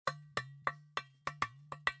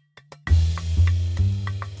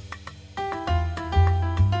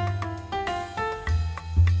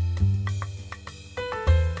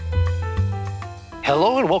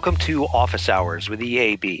welcome to Office Hours with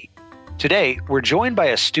EAB. Today, we're joined by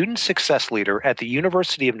a student success leader at the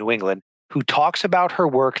University of New England who talks about her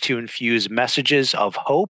work to infuse messages of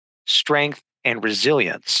hope, strength, and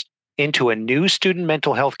resilience into a new student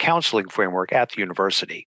mental health counseling framework at the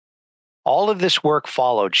university. All of this work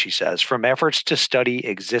followed, she says, from efforts to study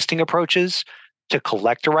existing approaches, to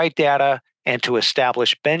collect the right data, and to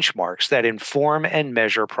establish benchmarks that inform and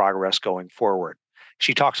measure progress going forward.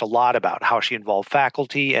 She talks a lot about how she involved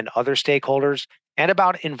faculty and other stakeholders and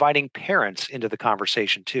about inviting parents into the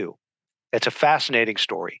conversation too. It's a fascinating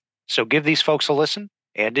story. So give these folks a listen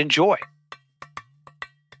and enjoy.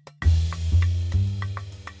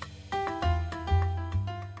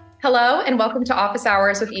 Hello, and welcome to Office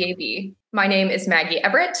Hours with EAB. My name is Maggie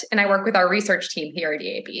Everett, and I work with our research team here at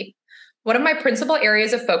EAB. One of my principal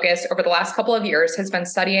areas of focus over the last couple of years has been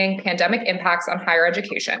studying pandemic impacts on higher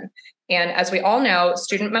education. And as we all know,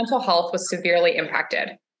 student mental health was severely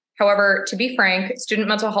impacted. However, to be frank, student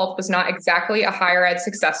mental health was not exactly a higher ed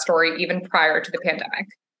success story even prior to the pandemic.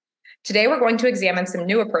 Today, we're going to examine some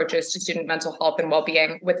new approaches to student mental health and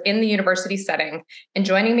well-being within the university setting. And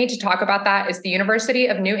joining me to talk about that is the University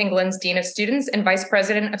of New England's Dean of Students and Vice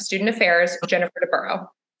President of Student Affairs, Jennifer DeBurro.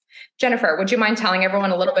 Jennifer, would you mind telling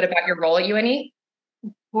everyone a little bit about your role at UNE?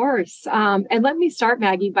 Of course. And let me start,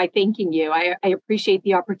 Maggie, by thanking you. I appreciate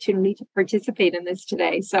the opportunity to participate in this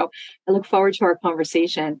today. So I look forward to our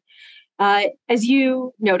conversation. As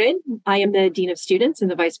you noted, I am the Dean of Students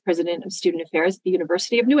and the Vice President of Student Affairs at the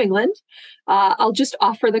University of New England. I'll just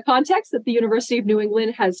offer the context that the University of New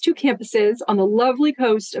England has two campuses on the lovely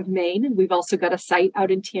coast of Maine, and we've also got a site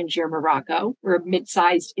out in Tangier, Morocco. We're a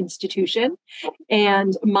mid-sized institution,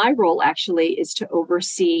 and my role actually is to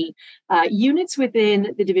oversee units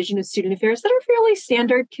within the Division of Student Affairs that are fairly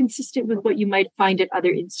standard, consistent with what you might find at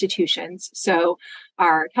other institutions. So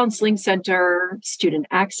our counseling center, student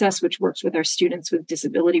access, which works with our students with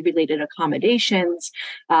disability-related accommodations,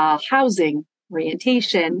 housing,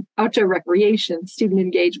 orientation, outdoor recreation, student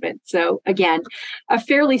engagement. So again, a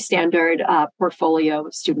fairly standard portfolio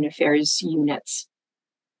of student affairs units.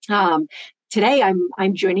 Today,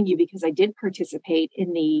 I'm joining you because I did participate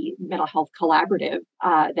in the mental health collaborative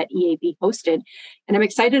that EAB hosted, and I'm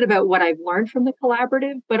excited about what I've learned from the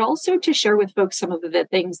collaborative, but also to share with folks some of the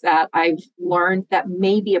things that I've learned that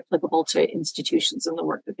may be applicable to institutions and the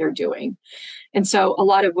work that they're doing. And so a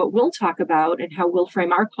lot of what we'll talk about and how we'll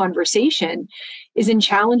frame our conversation is in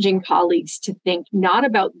challenging colleagues to think not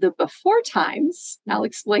about the before times, and I'll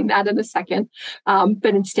explain that in a second,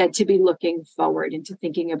 but instead to be looking forward into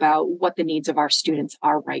thinking about what the needs of our students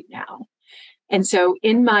are right now. And so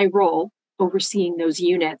in my role, overseeing those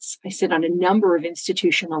units, I sit on a number of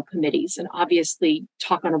institutional committees and obviously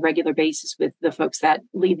talk on a regular basis with the folks that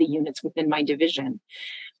lead the units within my division.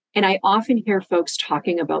 And I often hear folks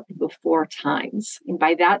talking about the before times. And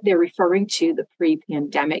by that, they're referring to the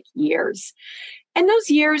pre-pandemic years. And those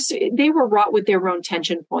years, they were wrought with their own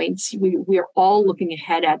tension points. We are all looking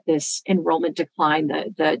ahead at this enrollment decline,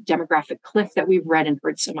 the demographic cliff that we've read and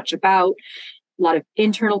heard so much about, a lot of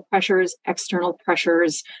internal pressures, external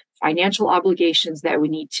pressures, financial obligations that we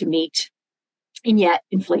need to meet. And yet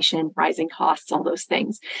inflation, rising costs, all those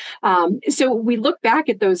things. So we look back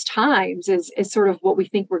at those times as sort of what we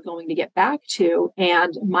think we're going to get back to.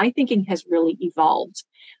 And my thinking has really evolved.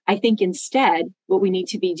 I think instead, what we need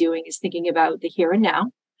to be doing is thinking about the here and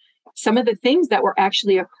now, some of the things that were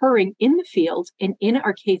actually occurring in the field and in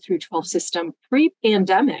our K through 12 system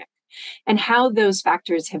pre-pandemic, and how those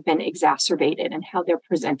factors have been exacerbated and how they're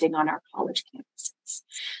presenting on our college campuses.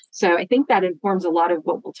 So I think that informs a lot of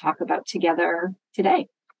what we'll talk about together today.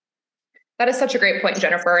 That is such a great point,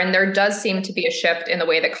 Jennifer. And there does seem to be a shift in the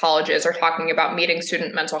way that colleges are talking about meeting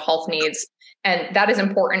student mental health needs. And that is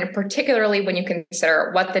important, particularly when you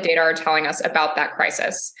consider what the data are telling us about that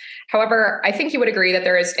crisis. However, I think you would agree that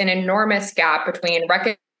there is an enormous gap between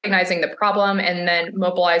recognizing the problem and then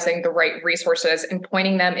mobilizing the right resources and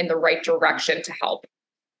pointing them in the right direction to help.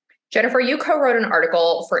 Jennifer, you co-wrote an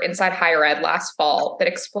article for Inside Higher Ed last fall that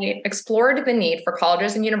explored the need for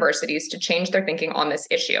colleges and universities to change their thinking on this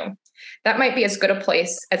issue. That might be as good a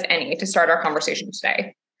place as any to start our conversation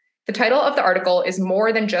today. The title of the article is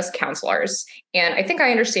More Than Just Counselors, and I think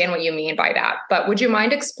I understand what you mean by that, but would you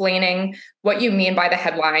mind explaining what you mean by the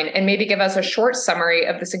headline and maybe give us a short summary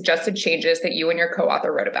of the suggested changes that you and your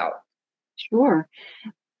co-author wrote about? Sure.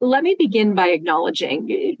 Let me begin by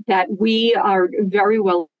acknowledging that we are very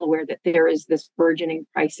well aware that there is this burgeoning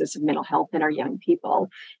crisis of mental health in our young people.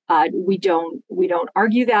 We don't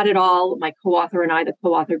argue that at all. My co-author and I, the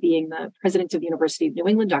co-author being the president of the University of New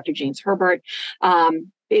England, Dr. James Herbert,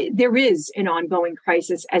 there is an ongoing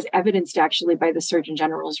crisis, as evidenced actually by the Surgeon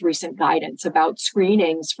General's recent guidance about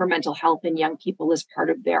screenings for mental health in young people as part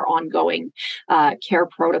of their ongoing care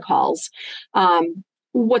protocols.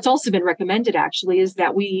 What's also been recommended actually is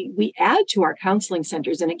that we add to our counseling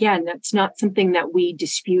centers. And again, that's not something that we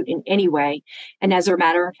dispute in any way. And as a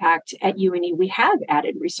matter of fact, at UNE, we have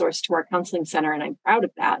added resource to our counseling center, and I'm proud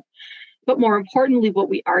of that. But more importantly, what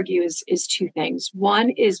we argue is two things. One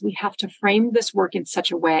is we have to frame this work in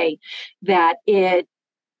such a way that it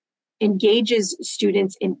engages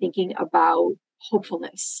students in thinking about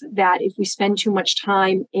hopefulness, that if we spend too much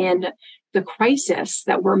time in the crisis,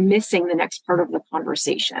 that we're missing the next part of the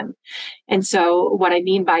conversation. And so what I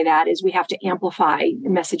mean by that is we have to amplify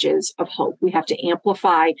messages of hope. We have to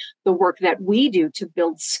amplify the work that we do to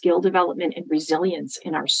build skill development and resilience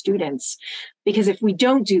in our students. Because if we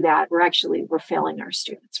don't do that, we're failing our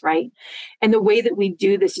students, right? And the way that we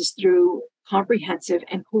do this is through comprehensive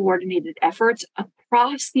and coordinated efforts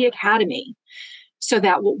across the academy, so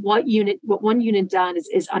that what one unit does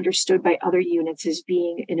is understood by other units as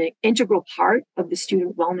being an integral part of the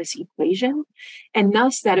student wellness equation. And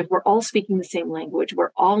thus that if we're all speaking the same language,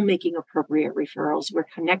 we're all making appropriate referrals, we're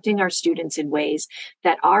connecting our students in ways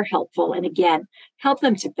that are helpful. And again, help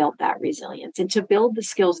them to build that resilience and to build the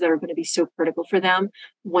skills that are going to be so critical for them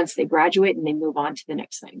once they graduate and they move on to the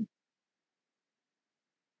next thing.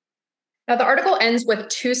 Now, the article ends with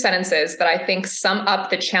two sentences that I think sum up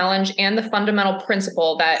the challenge and the fundamental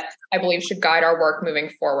principle that I believe should guide our work moving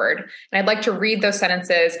forward. And I'd like to read those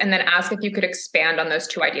sentences and then ask if you could expand on those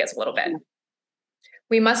two ideas a little bit.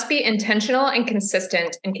 We must be intentional and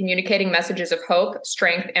consistent in communicating messages of hope,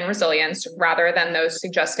 strength, and resilience rather than those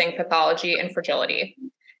suggesting pathology and fragility.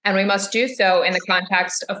 And we must do so in the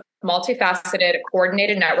context of multifaceted,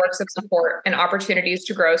 coordinated networks of support and opportunities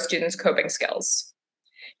to grow students' coping skills.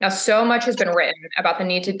 Now, so much has been written about the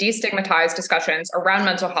need to destigmatize discussions around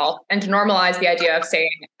mental health and to normalize the idea of saying,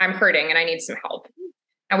 I'm hurting and I need some help.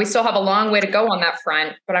 Now, we still have a long way to go on that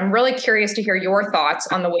front, but I'm really curious to hear your thoughts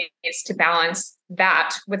on the ways to balance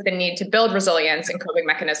that with the need to build resilience and coping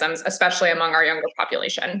mechanisms, especially among our younger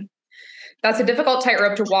population. That's a difficult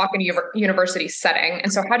tightrope to walk in a university setting.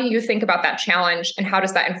 And so how do you think about that challenge, and how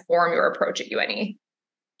does that inform your approach at UNE?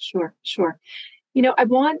 Sure. I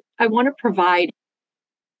want to provide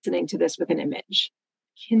listening to this with an image.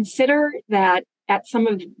 Consider that at some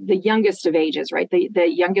of the youngest of ages, right, the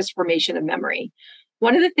youngest formation of memory,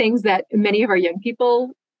 one of the things that many of our young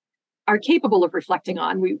people are capable of reflecting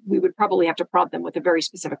on, we would probably have to prompt them with a very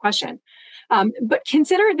specific question. But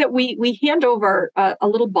consider that we hand over a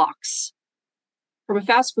little box from a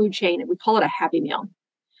fast food chain, and we call it a Happy Meal.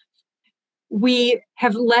 We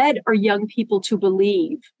have led our young people to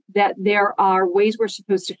believe that there are ways we're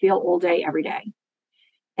supposed to feel all day, every day.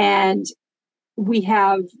 And we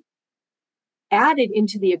have added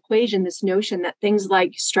into the equation this notion that things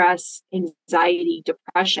like stress, anxiety,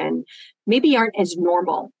 depression maybe aren't as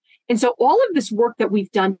normal. And so all of this work that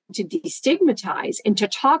we've done to destigmatize and to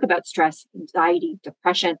talk about stress, anxiety,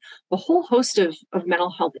 depression, a whole host of mental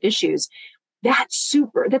health issues,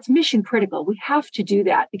 that's mission critical. We have to do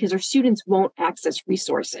that because our students won't access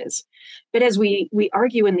resources. But as we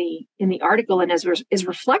argue in the article, and as is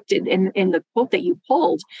reflected in the quote that you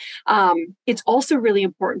pulled, it's also really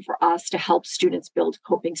important for us to help students build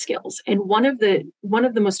coping skills. And one of the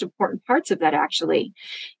most important parts of that actually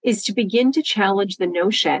is to begin to challenge the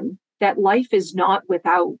notion that life is not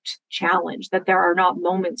without challenge, that there are not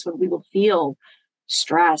moments when we will feel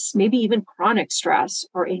stress, maybe even chronic stress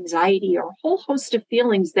or anxiety or a whole host of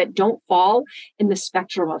feelings that don't fall in the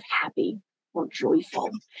spectrum of happy or joyful.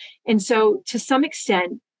 And so to some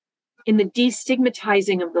extent, in the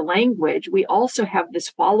destigmatizing of the language, we also have this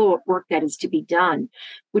follow-up work that is to be done,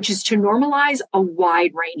 which is to normalize a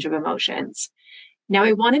wide range of emotions. Now,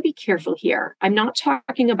 I want to be careful here. I'm not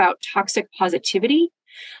talking about toxic positivity.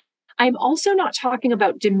 I'm also not talking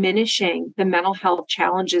about diminishing the mental health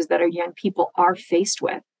challenges that our young people are faced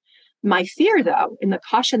with. My fear, though, and the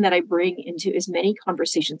caution that I bring into as many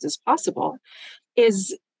conversations as possible,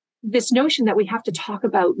 is this notion that we have to talk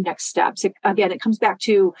about next steps. It comes back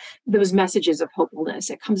to those messages of hopefulness.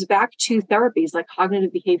 It comes back to therapies like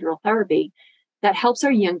cognitive behavioral therapy that helps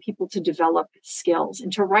our young people to develop skills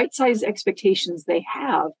and to right-size expectations they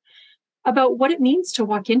have about what it means to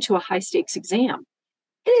walk into a high-stakes exam.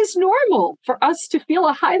 It is normal for us to feel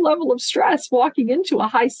a high level of stress walking into a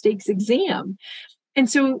high-stakes exam. And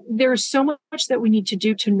so there's so much that we need to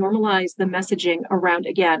do to normalize the messaging around,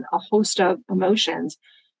 again, a host of emotions,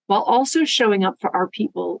 while also showing up for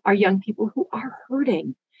our young people who are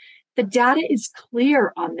hurting. The data is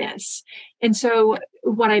clear on this. And so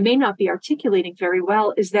what I may not be articulating very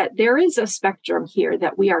well is that there is a spectrum here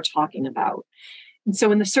that we are talking about. And so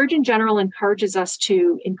when the Surgeon General encourages us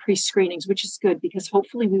to increase screenings, which is good because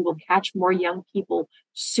hopefully we will catch more young people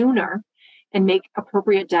sooner and make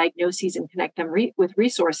appropriate diagnoses and connect them with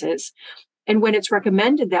resources. And when it's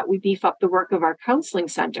recommended that we beef up the work of our counseling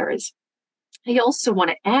centers, I also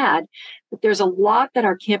want to add that there's a lot that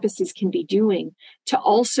our campuses can be doing to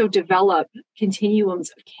also develop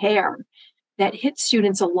continuums of care that hit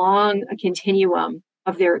students along a continuum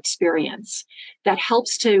of their experience, that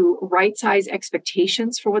helps to right-size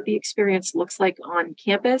expectations for what the experience looks like on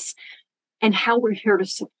campus and how we're here to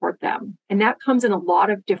support them. And that comes in a lot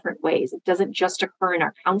of different ways. It doesn't just occur in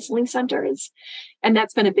our counseling centers. And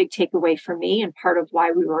that's been a big takeaway for me and part of why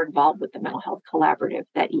we were involved with the mental health collaborative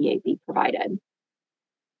that EAB provided.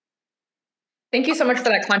 Thank you so much for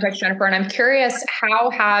that context, Jennifer. And I'm curious, how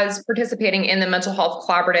has participating in the mental health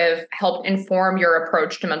collaborative helped inform your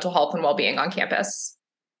approach to mental health and well-being on campus?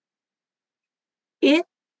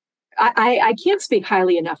 I can't speak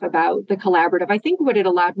highly enough about the collaborative. I think what it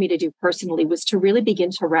allowed me to do personally was to really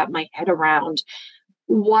begin to wrap my head around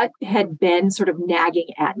what had been sort of nagging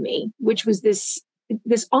at me, which was this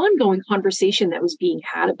ongoing conversation that was being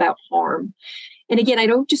had about harm. And again, I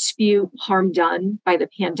don't dispute harm done by the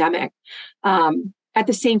pandemic. At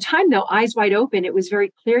the same time, though, eyes wide open, it was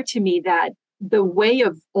very clear to me that the way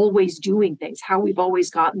of always doing things, how we've always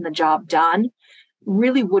gotten the job done,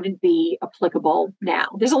 really wouldn't be applicable now.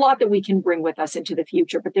 There's a lot that we can bring with us into the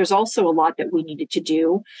future, but there's also a lot that we needed to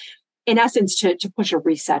do, in essence, to push a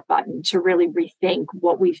reset button, to really rethink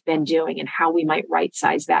what we've been doing and how we might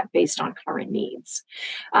right-size that based on current needs.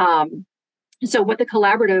 So what the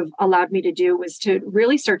collaborative allowed me to do was to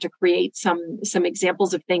really start to create some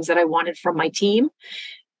examples of things that I wanted from my team,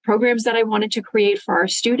 programs that I wanted to create for our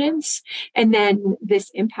students, and then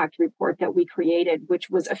this impact report that we created, which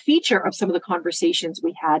was a feature of some of the conversations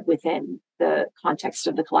we had within the context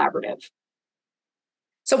of the collaborative.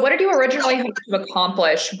 So what did you originally hope to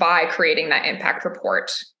accomplish by creating that impact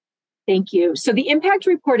report? Thank you. So the impact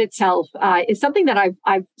report itself is something that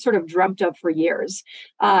I've sort of dreamt of for years.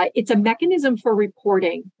 It's a mechanism for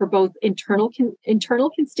reporting for both internal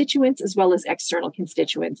constituents as well as external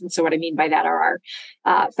constituents. And so what I mean by that are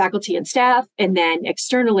our faculty and staff, and then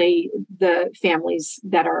externally, the families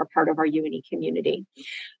that are a part of our UNE community.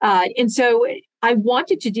 And so I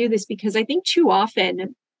wanted to do this because I think too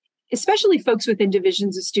often, especially folks within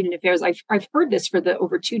divisions of student affairs, I've heard this for the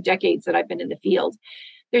over 2 decades that I've been in the field.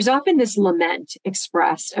 There's often this lament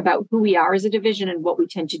expressed about who we are as a division and what we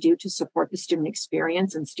tend to do to support the student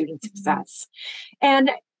experience and student success.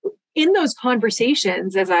 And in those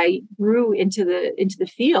conversations, as I grew into the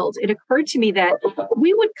field, it occurred to me that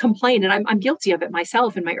we would complain, and I'm guilty of it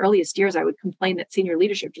myself. In my earliest years, I would complain that senior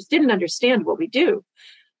leadership just didn't understand what we do.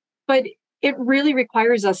 But it really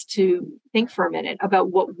requires us to think for a minute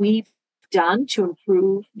about what we've done to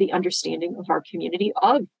improve the understanding of our community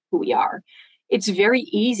of who we are. It's very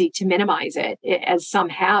easy to minimize it, as some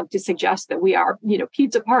have, to suggest that we are,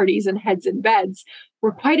 pizza parties and heads in beds.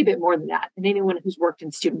 We're quite a bit more than that. And anyone who's worked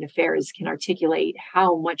in student affairs can articulate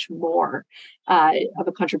how much more of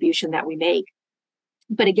a contribution that we make.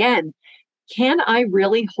 But again, can I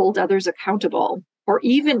really hold others accountable or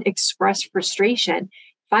even express frustration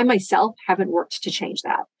if I myself haven't worked to change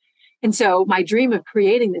that? And so my dream of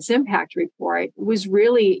creating this impact report was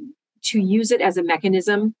really to use it as a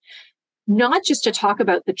mechanism, not just to talk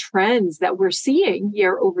about the trends that we're seeing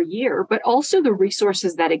year over year, but also the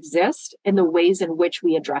resources that exist and the ways in which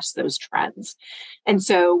we address those trends. And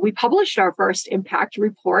so we published our first impact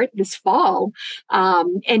report this fall,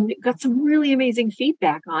 and got some really amazing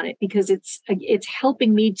feedback on it because it's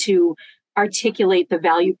helping me to articulate the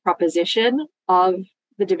value proposition of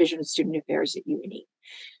the Division of Student Affairs at UNE.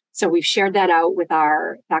 So we've shared that out with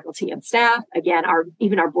our faculty and staff, again,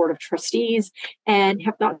 even our board of trustees, and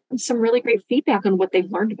have gotten some really great feedback on what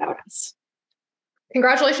they've learned about us.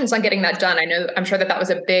 Congratulations on getting that done. I'm sure that was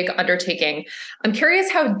a big undertaking. I'm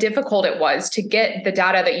curious how difficult it was to get the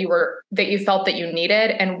data that you felt that you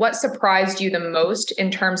needed, and what surprised you the most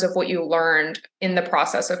in terms of what you learned in the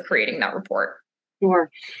process of creating that report.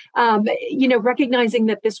 Sure. Recognizing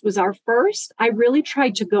that this was our first, I really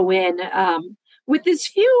tried to go in with as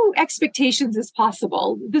few expectations as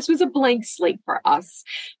possible. This was a blank slate for us.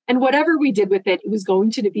 And whatever we did with it, it was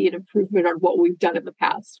going to be an improvement on what we've done in the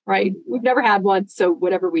past, right? We've never had one, so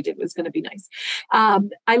whatever we did was going to be nice.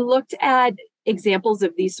 I looked at examples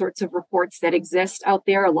of these sorts of reports that exist out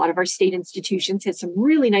there. A lot of our state institutions have some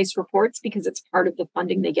really nice reports because it's part of the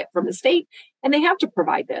funding they get from the state, and they have to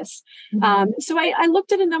provide this. So I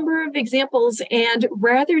looked at a number of examples, and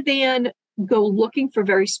rather than go looking for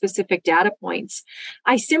very specific data points,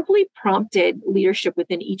 I simply prompted leadership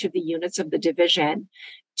within each of the units of the division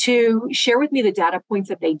to share with me the data points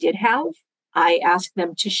that they did have. I asked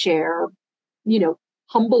them to share,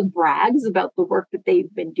 humble brags about the work that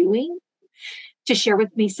they've been doing, to share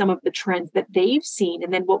with me some of the trends that they've seen.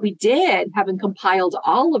 And then what we did, having compiled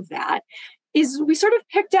all of that, is we sort of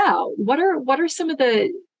picked out what are some of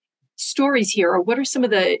the stories here, or what are some of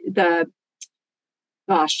the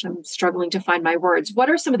gosh, I'm struggling to find my words. What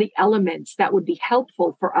are some of the elements that would be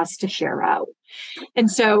helpful for us to share out?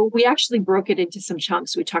 And so we actually broke it into some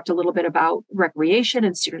chunks. We talked a little bit about recreation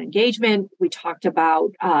and student engagement. We talked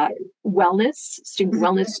about wellness, student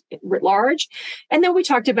wellness writ large. And then we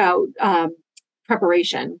talked about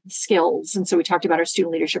preparation skills. And so we talked about our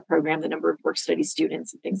student leadership program, the number of work study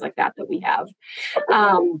students and things like that we have.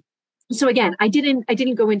 So again, I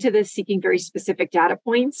didn't go into this seeking very specific data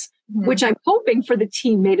points, which I'm hoping for the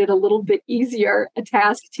team made it a little bit easier a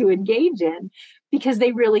task to engage in, because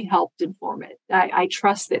they really helped inform it. I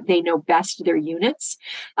trust that they know best their units.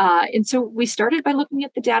 And so we started by looking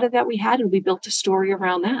at the data that we had, and we built a story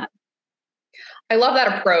around that. I love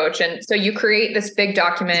that approach. And so you create this big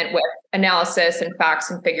document with analysis and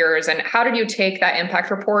facts and figures. And how did you take that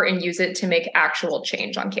impact report and use it to make actual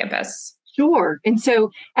change on campus? Sure. And so,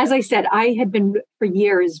 as I said, I had been for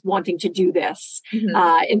years wanting to do this.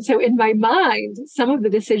 And so in my mind, some of the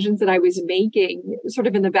decisions that I was making sort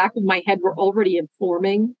of in the back of my head were already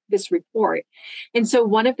informing this report. And so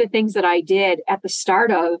one of the things that I did at the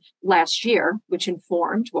start of last year, which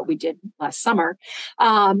informed what we did last summer,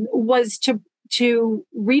 was to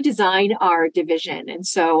redesign our division. And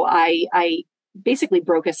so I basically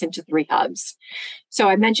broke us into 3 hubs. So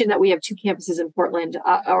I mentioned that we have 2 campuses in Portland,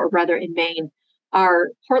 or rather in Maine.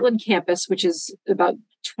 Our Portland campus, which is about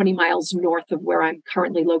 20 miles north of where I'm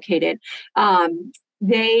currently located,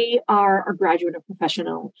 they are a graduate and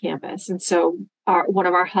professional campus. And so one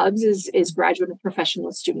of our hubs is graduate and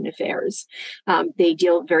professional student affairs. They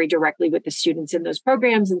deal very directly with the students in those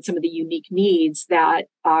programs and some of the unique needs that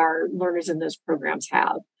our learners in those programs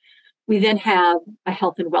have. We then have a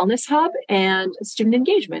health and wellness hub and a student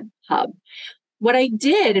engagement hub. What I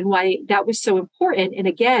did, and why that was so important, and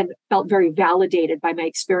again, felt very validated by my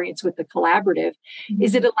experience with the collaborative,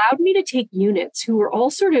 is it allowed me to take units who were all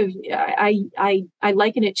sort of, I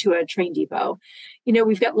liken it to a train depot.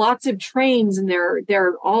 We've got lots of trains, and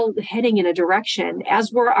they're all heading in a direction,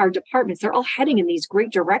 as were our departments. They're all heading in these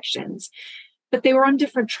great directions, but they were on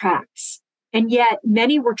different tracks. And yet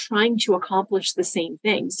many were trying to accomplish the same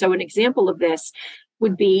thing. So an example of this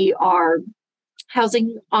would be our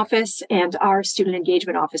housing office and our student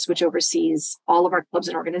engagement office, which oversees all of our clubs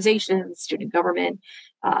and organizations, student government,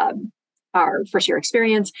 our first year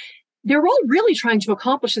experience. They're all really trying to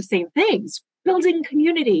accomplish the same things: building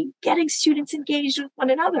community, getting students engaged with one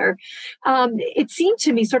another. It seemed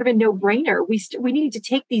to me sort of a no-brainer. We needed to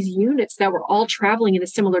take these units that were all traveling in a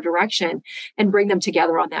similar direction and bring them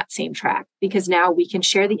together on that same track, because now we can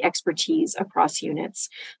share the expertise across units.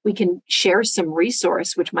 We can share some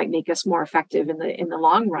resource, which might make us more effective in the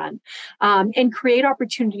long run, and create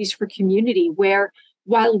opportunities for community where,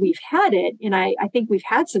 while we've had it, and I think we've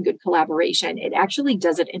had some good collaboration, it actually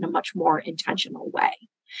does it in a much more intentional way.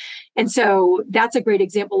 And so that's a great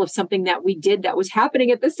example of something that we did that was happening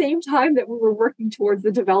at the same time that we were working towards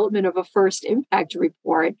the development of a first impact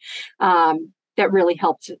report, that really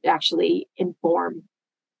helped actually inform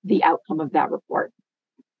the outcome of that report.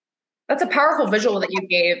 That's a powerful visual that you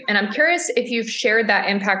gave. And I'm curious if you've shared that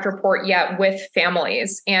impact report yet with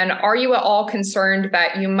families. And are you at all concerned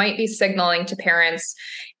that you might be signaling to parents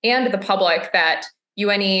and the public that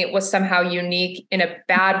UNE was somehow unique in a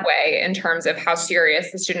bad way in terms of how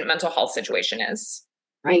serious the student mental health situation is?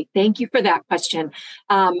 Right. Thank you for that question.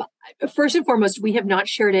 First and foremost, we have not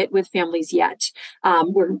shared it with families yet.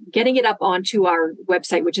 We're getting it up onto our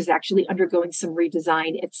website, which is actually undergoing some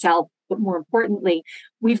redesign itself. But more importantly,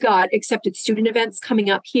 we've got accepted student events coming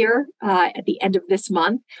up here at the end of this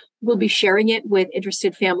month. We'll be sharing it with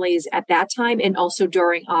interested families at that time, and also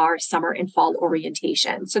during our summer and fall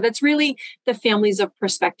orientation. So that's really the families of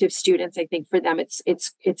prospective students. I think for them,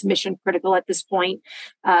 it's mission critical at this point,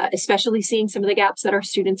 especially seeing some of the gaps that our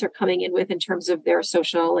students are coming in with in terms of their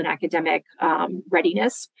social and academic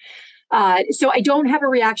readiness. So I don't have a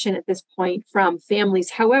reaction at this point from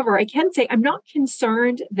families. However, I can say I'm not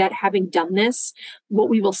concerned that having done this, what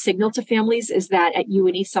we will signal to families is that at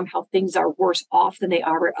UNE somehow things are worse off than they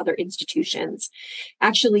are at other institutions.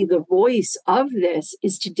 Actually, the voice of this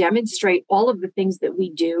is to demonstrate all of the things that we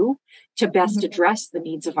do to best address the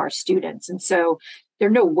needs of our students. And so they're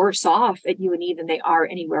no worse off at UNE than they are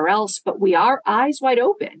anywhere else, but we are eyes wide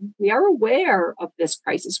open. We are aware of this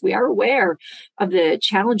crisis. We are aware of the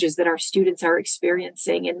challenges that our students are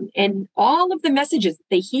experiencing and all of the messages that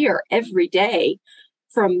they hear every day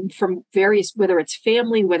from various, whether it's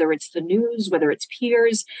family, whether it's the news, whether it's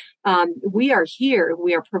peers. We are here.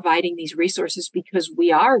 We are providing these resources because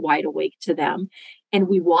we are wide awake to them and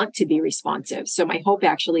we want to be responsive. So my hope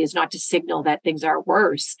actually is not to signal that things are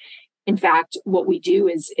worse. In fact, what we do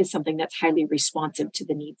is something that's highly responsive to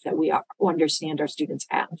the needs that we understand our students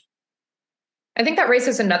have. I think that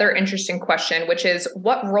raises another interesting question, which is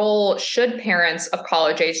what role should parents of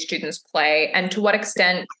college-age students play, and to what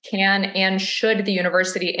extent can and should the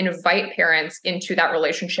university invite parents into that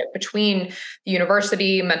relationship between the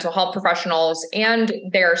university, mental health professionals, and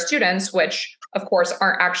their students, which, of course,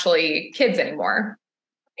 aren't actually kids anymore?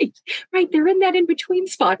 Right. They're in that in-between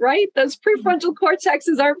spot, right? Those prefrontal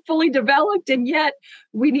cortexes aren't fully developed, and yet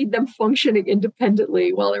we need them functioning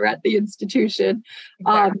independently while they're at the institution.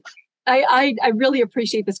 Exactly. I really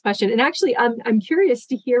appreciate this question. And actually, I'm curious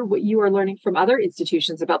to hear what you are learning from other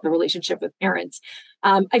institutions about the relationship with parents.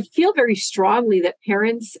 I feel very strongly that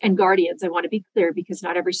parents and guardians, I want to be clear, because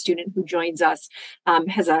not every student who joins us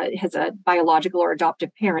has a biological or adoptive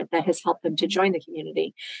parent that has helped them to join the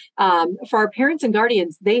community. For our parents and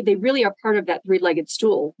guardians, they really are part of that three-legged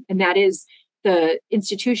stool, and that is the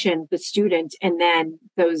institution, the student, and then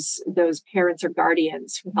those parents or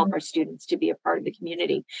guardians who help our students to be a part of the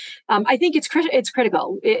community. I think it's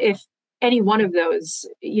critical. If any one of those,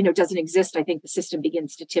 doesn't exist, I think the system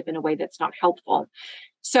begins to tip in a way that's not helpful.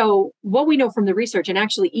 So what we know from the research, and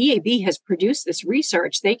actually EAB has produced this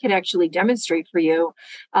research, they can actually demonstrate for you,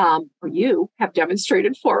 or you have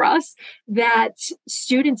demonstrated for us, that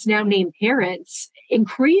students now name parents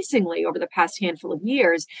increasingly over the past handful of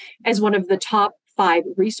years as one of the top 5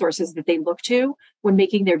 resources that they look to when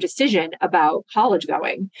making their decision about college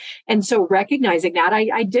going. And so recognizing that,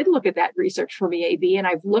 I did look at that research from EAB, and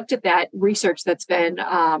I've looked at that research that's been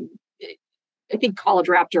I think College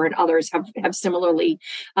Raptor and others have similarly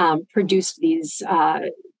produced these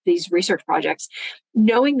research projects.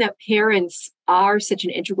 Knowing that parents are such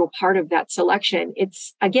an integral part of that selection,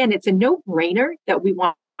 it's a no-brainer that we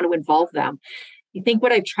want to involve them. I think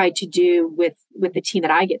what I've tried to do with the team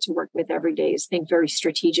that I get to work with every day is think very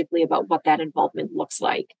strategically about what that involvement looks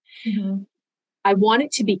like. Mm-hmm. I want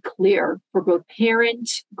it to be clear for both parent,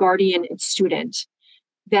 guardian, and student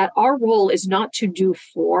that our role is not to do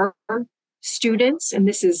for students, and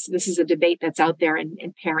this is a debate that's out there in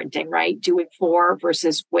parenting, right? Doing for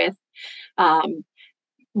versus with.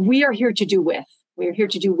 We are here to do with. We are here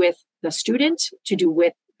to do with the student, to do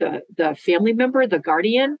with the family member, the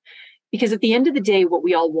guardian, because at the end of the day, what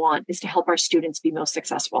we all want is to help our students be most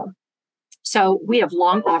successful. So we have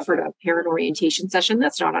long offered a parent orientation session.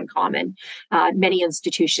 That's not uncommon. Many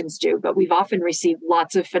institutions do, but we've often received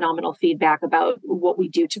lots of phenomenal feedback about what we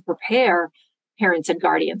do to prepare parents and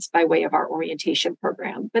guardians by way of our orientation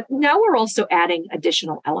program. But now we're also adding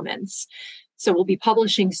additional elements. So we'll be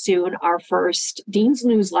publishing soon our first Dean's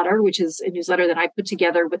newsletter, which is a newsletter that I put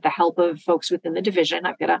together with the help of folks within the division.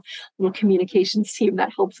 I've got a little communications team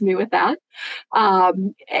that helps me with that.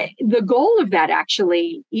 The goal of that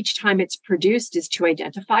actually, each time it's produced, is to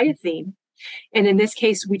identify a theme. And in this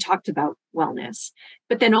case, we talked about wellness,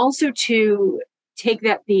 but then also to take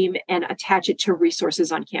that theme and attach it to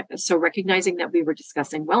resources on campus. So recognizing that we were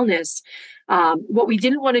discussing wellness, what we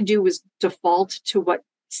didn't want to do was default to what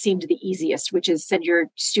seemed the easiest, which is send your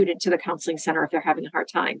student to the counseling center if they're having a hard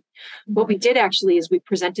time. What we did actually is we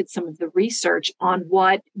presented some of the research on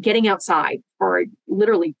what getting outside for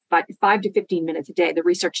literally 5 to 15 minutes a day. The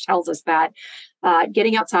research tells us that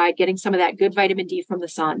getting outside, getting some of that good vitamin D from the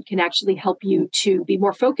sun can actually help you to be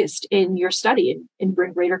more focused in your study and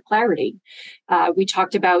bring greater clarity. We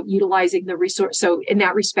talked about utilizing the resource. So in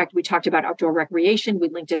that respect, we talked about outdoor recreation. We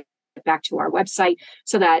linked it back to our website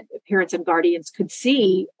so that parents and guardians could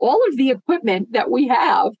see all of the equipment that we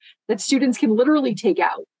have that students can literally take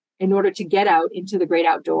out in order to get out into the great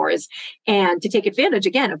outdoors and to take advantage,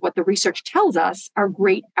 again, of what the research tells us are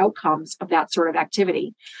great outcomes of that sort of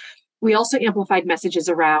activity. We also amplified messages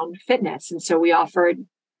around fitness. And so we offered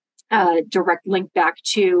direct link back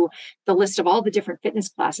to the list of all the different fitness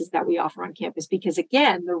classes that we offer on campus, because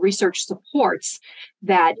again, the research supports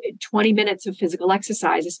that 20 minutes of physical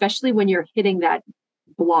exercise, especially when you're hitting that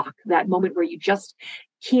block, that moment where you just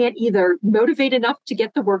can't either motivate enough to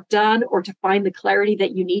get the work done or to find the clarity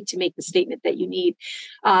that you need to make the statement that you need.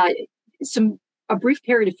 A brief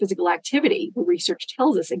period of physical activity, the research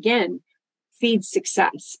tells us, again, feeds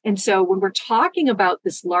success. And so when we're talking about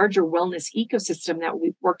this larger wellness ecosystem that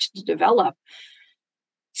we've worked to develop,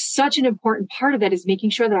 such an important part of that is making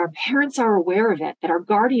sure that our parents are aware of it, that our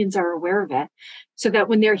guardians are aware of it, so that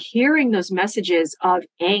when they're hearing those messages of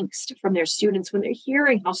angst from their students, when they're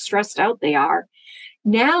hearing how stressed out they are,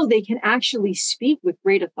 now they can actually speak with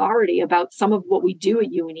great authority about some of what we do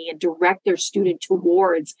at UNE and direct their student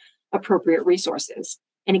towards appropriate resources.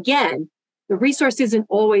 And again, the resource isn't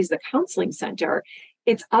always the counseling center.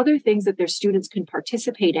 It's other things that their students can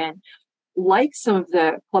participate in, like some of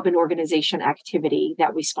the club and organization activity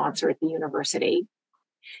that we sponsor at the university.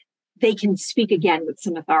 They can speak again with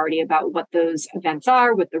some authority about what those events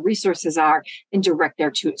are, what the resources are, and direct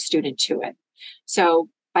their student to it. So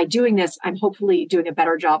by doing this, I'm hopefully doing a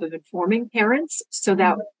better job of informing parents so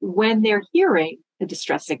that when they're hearing the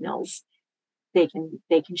distress signals, they can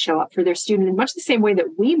show up for their student in much the same way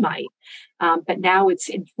that we might, but now it's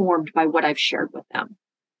informed by what I've shared with them.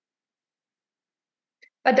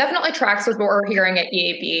 That definitely tracks with what we're hearing at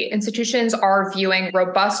EAB. Institutions are viewing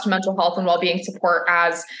robust mental health and well-being support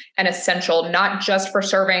as an essential, not just for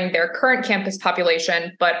serving their current campus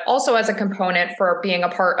population, but also as a component for being a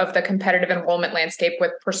part of the competitive enrollment landscape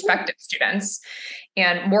with prospective students.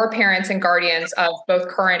 And more parents and guardians of both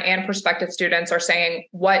current and prospective students are saying,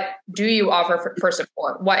 what do you offer for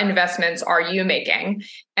support? What investments are you making?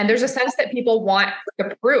 And there's a sense that people want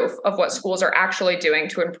the proof of what schools are actually doing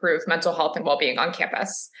to improve mental health and well-being on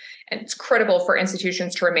campus. And it's critical for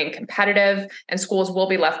institutions to remain competitive, and schools will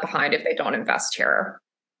be left behind if they don't invest here.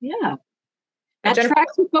 Yeah, that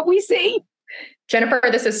tracks with what we see. Jennifer,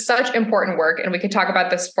 this is such important work, and we could talk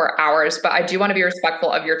about this for hours, but I do want to be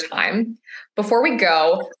respectful of your time. Before we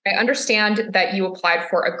go, I understand that you applied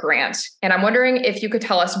for a grant, and I'm wondering if you could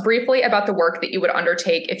tell us briefly about the work that you would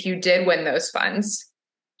undertake if you did win those funds.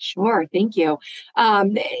 Sure, thank you.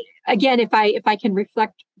 Again, if I can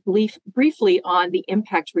reflect briefly on the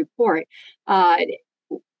impact report,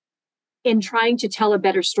 in trying to tell a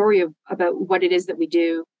better story about what it is that we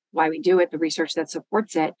do, why we do it, the research that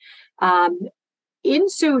supports it. In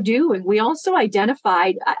so doing, we also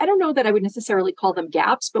identified, I don't know that I would necessarily call them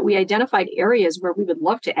gaps, but we identified areas where we would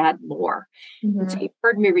love to add more. Mm-hmm. So you've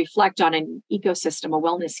heard me reflect on an ecosystem, a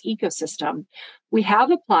wellness ecosystem. We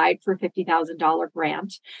have applied for a $50,000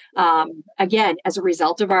 grant. Again, as a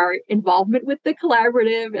result of our involvement with the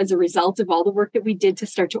collaborative, as a result of all the work that we did to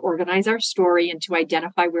start to organize our story and to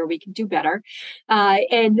identify where we can do better.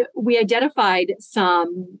 And we identified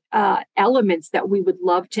some elements that we would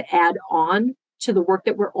love to add on to the work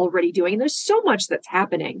that we're already doing. And there's so much that's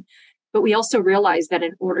happening, but we also realize that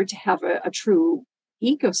in order to have a true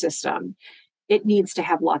ecosystem, it needs to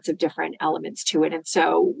have lots of different elements to it. And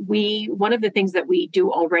so one of the things that we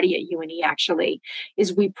do already at UNE actually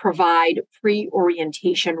is we provide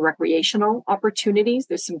pre-orientation recreational opportunities.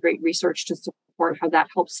 There's some great research to support how that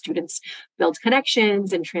helps students build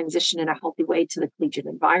connections and transition in a healthy way to the collegiate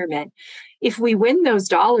environment. If we win those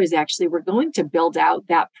dollars, actually, we're going to build out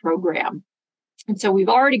that program. And so we've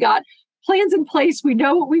already got plans in place. We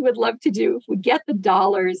know what we would love to do. If we get the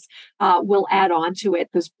dollars, we'll add on to it.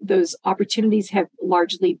 Those opportunities have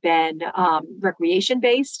largely been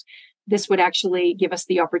recreation-based. This would actually give us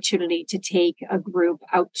the opportunity to take a group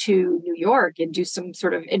out to New York and do some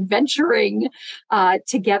sort of adventuring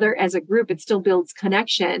together as a group. It still builds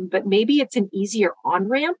connection, but maybe it's an easier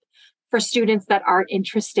on-ramp for students that aren't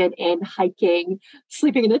interested in hiking,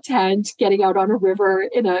 sleeping in a tent, getting out on a river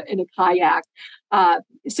in a kayak.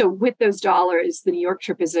 So with those dollars, the New York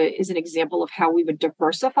trip is an example of how we would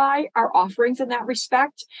diversify our offerings in that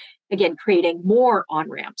respect. Again, creating more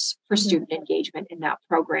on-ramps for student engagement in that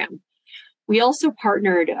program. We also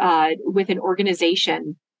partnered with an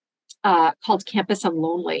organization called Campus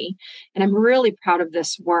Unlonely. And I'm really proud of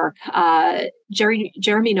this work.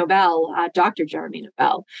 Jeremy Nobel, Dr. Jeremy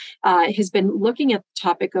Nobel, has been looking at the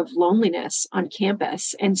topic of loneliness on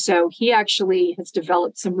campus. And so he actually has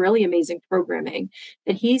developed some really amazing programming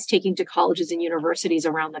that he's taking to colleges and universities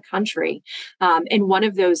around the country. And one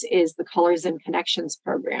of those is the Colors and Connections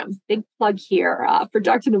program. Big plug here for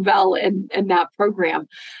Dr. Nobel and that program.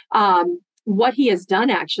 What he has done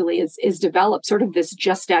actually is develop sort of this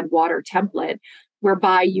Just Add Water template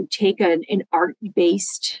whereby you take an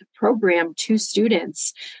art-based program to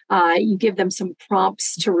students. You give them some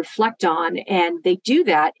prompts to reflect on, and they do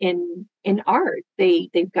that in art.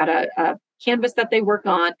 They've got a canvas that they work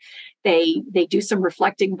on. They do some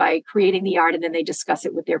reflecting by creating the art, and then they discuss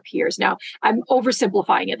it with their peers. Now, I'm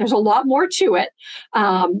oversimplifying it. There's a lot more to it,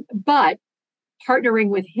 but partnering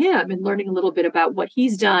with him and learning a little bit about what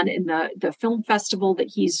he's done in the film festival that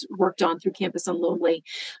he's worked on through Campus Unlonely.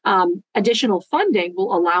 Additional funding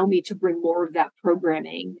will allow me to bring more of that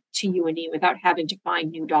programming to UNE without having to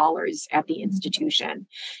find new dollars at the institution.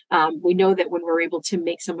 We know that when we're able to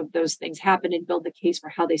make some of those things happen and build the case for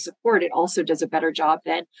how they support, it also does a better job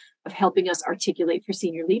then of helping us articulate for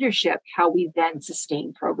senior leadership how we then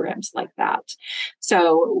sustain programs like that.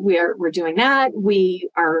 So we're doing that. We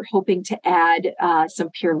are hoping to add some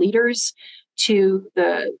peer leaders to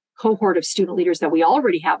the cohort of student leaders that we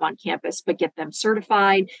already have on campus, but get them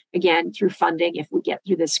certified again through funding. If we get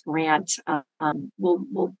through this grant,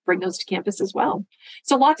 we'll bring those to campus as well.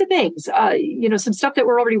 So lots of things, some stuff that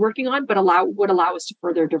we're already working on, but would allow us to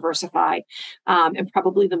further diversify. And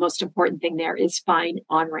probably the most important thing there is find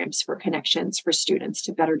on-ramps for connections for students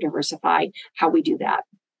to better diversify how we do that.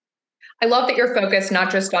 I love that you're focused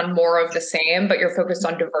not just on more of the same, but you're focused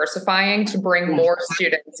on diversifying to bring more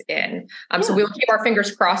students in. So we'll keep our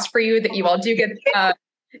fingers crossed for you that you all do get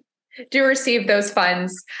do receive those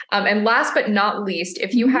funds. And last but not least,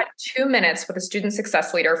 if you had 2 minutes with a student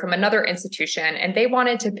success leader from another institution and they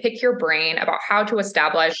wanted to pick your brain about how to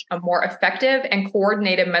establish a more effective and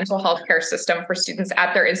coordinated mental health care system for students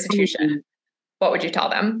at their institution, what would you tell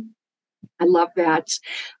them? I love that.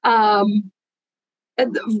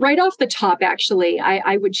 Right off the top, actually,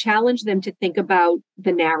 I would challenge them to think about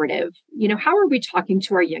the narrative. How are we talking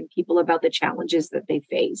to our young people about the challenges that they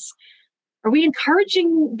face? Are we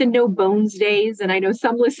encouraging the no bones days? And I know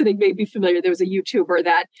some listening may be familiar. There was a YouTuber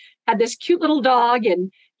that had this cute little dog,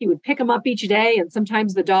 and he would pick him up each day. And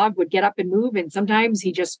sometimes the dog would get up and move, and sometimes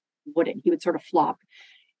he just wouldn't. He would sort of flop.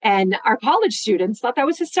 And our college students thought that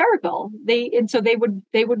was hysterical. So they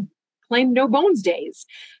would claim no bones days.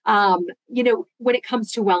 When it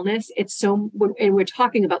comes to wellness, and we're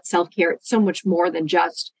talking about self-care, it's so much more than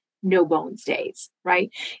just no bones days, right?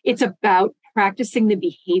 It's about practicing the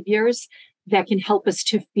behaviors that can help us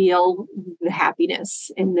to feel the happiness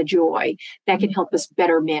and the joy that can help us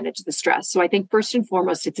better manage the stress. So I think first and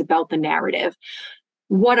foremost, it's about the narrative.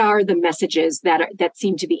 What are the messages that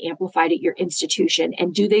seem to be amplified at your institution?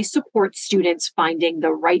 And do they support students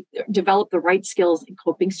develop the right skills and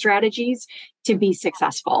coping strategies to be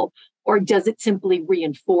successful? Or does it simply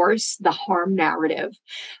reinforce the harm narrative?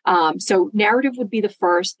 So narrative would be the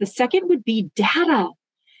first. The second would be data.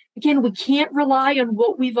 Again, we can't rely on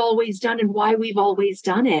what we've always done and why we've always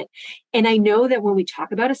done it. And I know that when we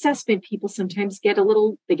talk about assessment, people sometimes get a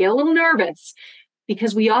little nervous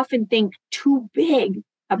because we often think too big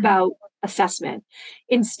about assessment.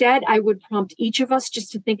 Instead, I would prompt each of us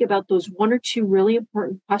just to think about those one or two really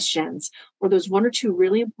important questions or those one or two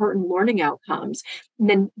really important learning outcomes, and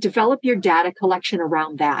then develop your data collection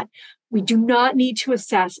around that. We do not need to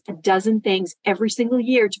assess a dozen things every single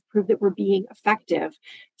year to prove that we're being effective.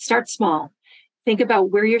 Start small. Think about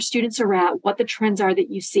where your students are at, what the trends are that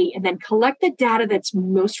you see, and then collect the data that's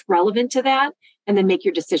most relevant to that, and then make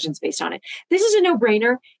your decisions based on it. This is a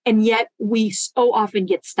no-brainer, and yet we so often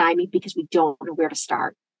get stymied because we don't know where to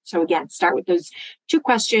start. So again, start with those two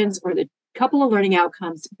questions or the couple of learning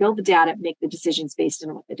outcomes, build the data, make the decisions based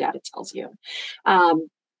on what the data tells you. And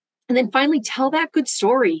then finally, tell that good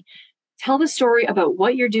story. Tell the story about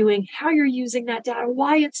what you're doing, how you're using that data,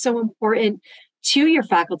 why it's so important to your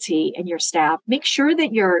faculty and your staff. Make sure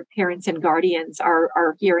that your parents and guardians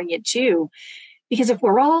are hearing it too. Because if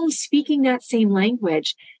we're all speaking that same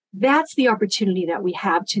language, that's the opportunity that we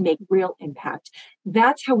have to make real impact.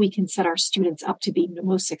 That's how we can set our students up to be the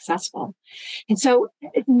most successful. And so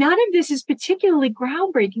none of this is particularly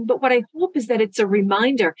groundbreaking, but what I hope is that it's a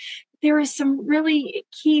reminder. There are some really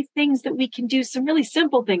key things that we can do, some really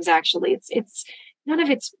simple things, actually. It's none of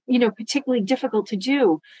it's, particularly difficult to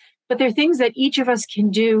do, but there are things that each of us can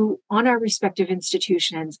do on our respective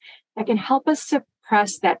institutions that can help us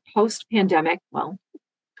suppress that post-pandemic,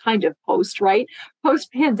 kind of right?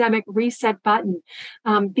 Post-pandemic reset button.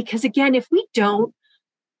 Because again, if we don't,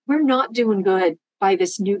 we're not doing good by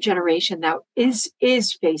this new generation that is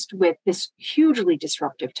faced with this hugely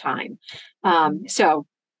disruptive time. So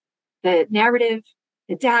the narrative,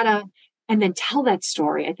 the data, and then tell that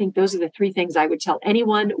story. I think those are the three things I would tell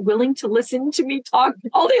anyone willing to listen to me talk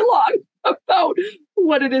all day long about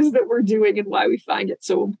what it is that we're doing and why we find it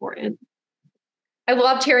so important. I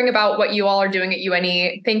loved hearing about what you all are doing at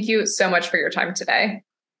UNE. Thank you so much for your time today.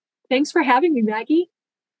 Thanks for having me, Maggie.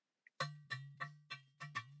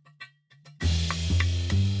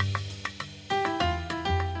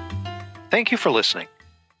 Thank you for listening.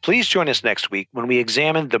 Please join us next week when we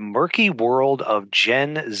examine the murky world of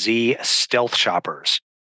Gen Z stealth shoppers.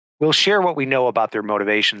 We'll share what we know about their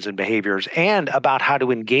motivations and behaviors and about how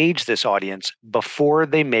to engage this audience before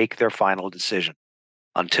they make their final decision.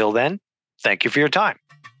 Until then, thank you for your time.